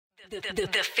The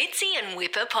Fitzy and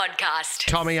Whipper podcast.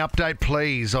 Tommy, update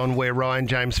please on where Ryan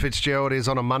James Fitzgerald is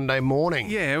on a Monday morning.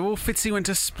 Yeah, well, Fitzy went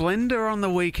to Splendor on the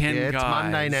weekend, Yeah, it's guys.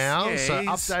 Monday now, Yeah, so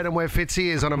update on where Fitzy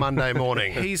is on a Monday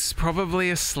morning. He's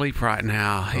probably asleep right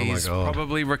now. He's God.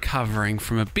 probably recovering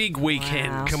from a big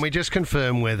weekend. Wow. Can we just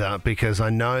confirm whether, because I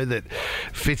know that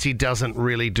Fitzy doesn't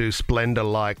really do Splendor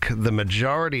like the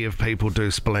majority of people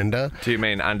do Splendor. Do you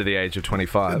mean under the age of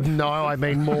 25? No, I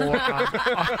mean more. Very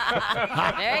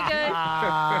good.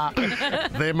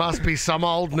 There must be some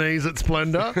old knees at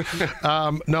Splendor.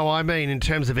 No, I mean in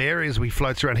terms of areas we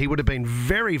floats around, he would have been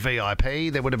very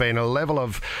VIP. There would have been a level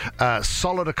of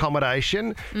solid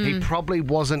accommodation. He probably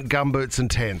wasn't gumboots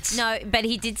and tents. No, but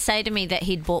he did say to me that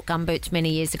he'd bought gumboots many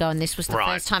years ago, and this was the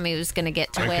Right. first time he was going to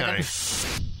get to wear them.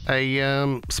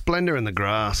 A Splendor in the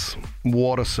Grass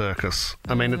water circus.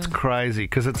 I mean, it's crazy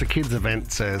because it's a kids'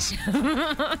 event, says.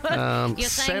 You're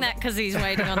saying that because he's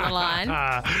waiting on the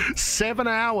line. 7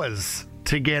 hours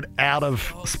to get out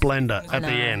of Splendor at the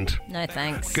end. No,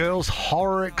 thanks. Girls'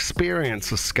 horror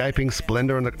experience escaping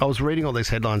Splendor. I was reading all these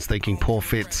headlines thinking, poor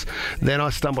Fitz. Then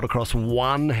I stumbled across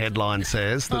one headline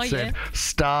says that said,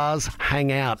 stars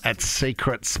hang out at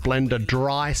secret Splendor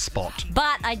dry spot.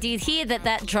 But I did hear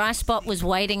that dry spot was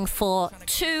waiting for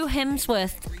 2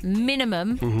 Hemsworth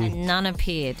minimum, and none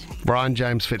appeared. Brian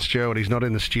James Fitzgerald, he's not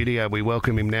in the studio. We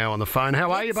welcome him now on the phone.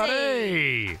 How are you,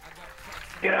 buddy?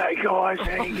 G'day guys,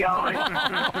 how you going?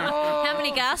 How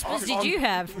many gaspers did you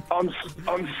have? I'm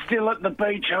still at the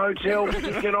beach hotel,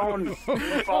 kicking on,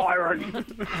 firing.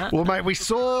 Well, mate, we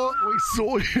saw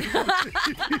you.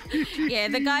 Yeah,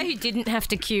 the guy who didn't have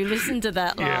to queue. Listen to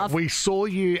that Yeah, laugh. we saw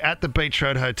you at the Beach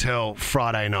Road Hotel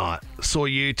Friday night. Saw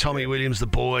you, Tommy Williams, the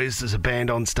boys. There's a band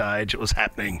on stage. It was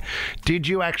happening. Did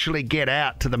you actually get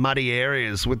out to the muddy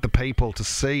areas with the people to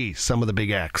see some of the big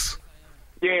acts?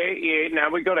 Yeah, no,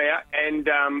 we got out and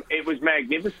it was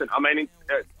magnificent. I mean,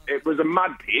 it was a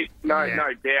mud pit, no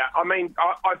doubt. I mean,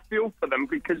 I feel for them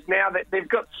because now that they've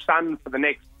got sun for the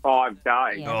next 5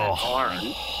 days Yeah. at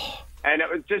Byron, and it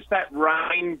was just that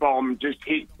rain bomb just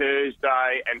hit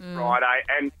Thursday and Friday,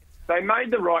 and they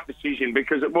made the right decision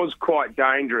because it was quite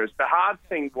dangerous. The hard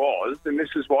thing was, and this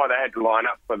is why they had to line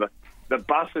up for the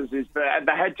buses, is that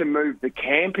they had to move the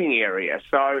camping area.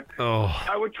 So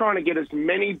they were trying to get as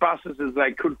many buses as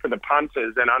they could for the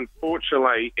punters, and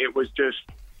unfortunately it was just,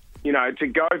 to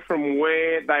go from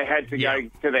where they had to go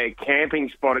to their camping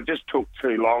spot, it just took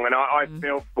too long, and I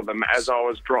felt for them as I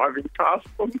was driving past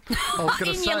them. I was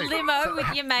going to In your say, limo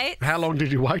with your mate. how long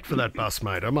did you wait for that bus,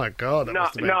 mate? Oh, my God, that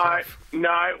must have been tough.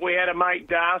 No, we had a mate,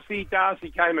 Darcy.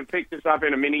 Darcy came and picked us up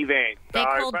in a minivan. They're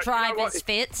called but you know what? drivers,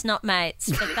 Fitz, not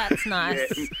mates, but that's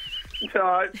nice. Yeah.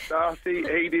 So Darcy,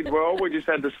 he did well. We just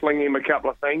had to sling him a couple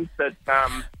of things that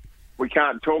we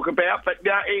can't talk about. But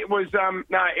it was.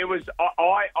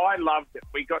 I loved it.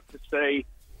 We got to see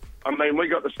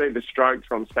the Strokes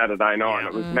on Saturday night.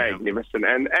 It was magnificent,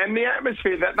 and the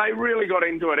atmosphere that they really got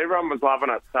into it. Everyone was loving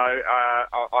it. So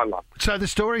I loved it. So the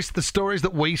stories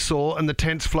that we saw and the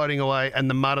tents floating away and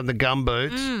the mud and the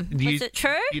gumboots. Was it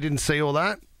true? You didn't see all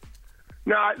that?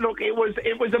 No, look, it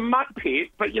was a mud pit,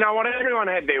 but you know what? Everyone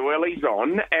had their wellies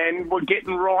on and were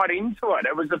getting right into it.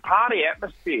 It was a party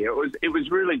atmosphere. It was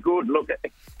really good. Look, at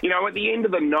the end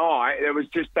of the night, there was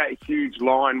just that huge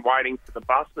line waiting for the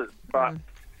buses, but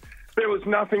there was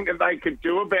nothing that they could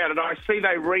do about it. I see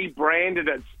they rebranded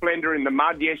it Splendor in the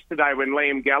Mud yesterday when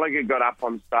Liam Gallagher got up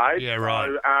on stage. Yeah, right.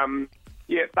 So,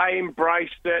 they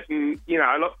embraced it, and,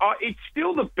 look, it's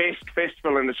still the best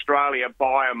festival in Australia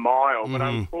by a mile, but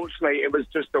unfortunately it was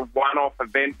just a one-off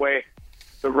event where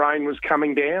the rain was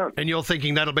coming down. And you're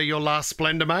thinking that'll be your last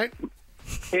Splendor, mate?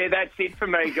 Yeah, that's it for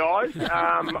me, guys.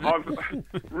 I've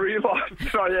realised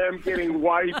that I am getting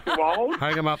way too old.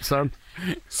 Hang 'em up, son.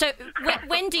 So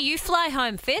when do you fly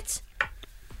home, Fitz?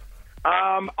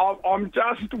 I'm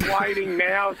just waiting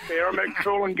now, Sarah. I'm at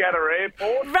Coolangatta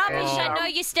Airport. Rubbish. I know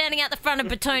you're standing out the front of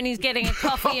Batoni's getting a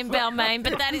coffee in Balmain,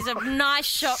 but that is a nice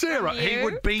shot Sarah, from you. he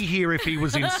would be here if he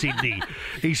was in Sydney.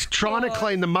 He's trying to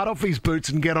clean the mud off his boots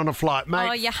and get on a flight. Mate,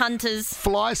 Oh, you hunters.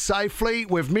 fly safely.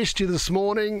 We've missed you this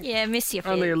morning. Yeah, miss you,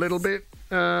 Fitz. Only a little bit.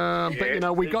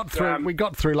 But we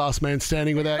got through last man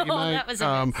standing without you, Oh, mate. that was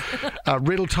a mess.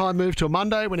 Riddle time moved to a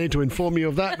Monday. We need to inform you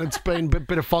of that. And it's been a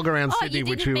bit of fog around Sydney, you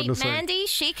which didn't we meet wouldn't have Mandy?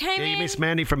 She came seen. Yeah, in? Miss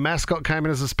Mandy from Mascot came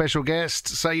in as a special guest.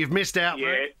 So you've missed out,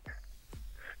 Yeah. mate.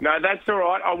 No, that's all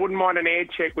right. I wouldn't mind an air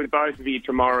check with both of you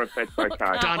tomorrow if that's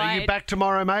okay. Done. Are you wait. back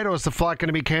tomorrow, mate, or is the flight going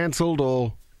to be cancelled?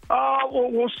 Or Oh, well,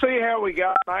 we'll see how we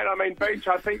go, mate. I mean, Beach,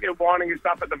 I think they're winding us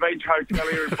up at the Beach Hotel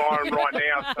here in Byron right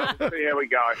now, so we'll see how we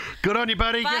go. good on you,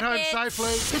 buddy. Bye, Get home Fitz.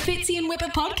 safely. The Fitzy and Whipper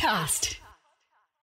podcast.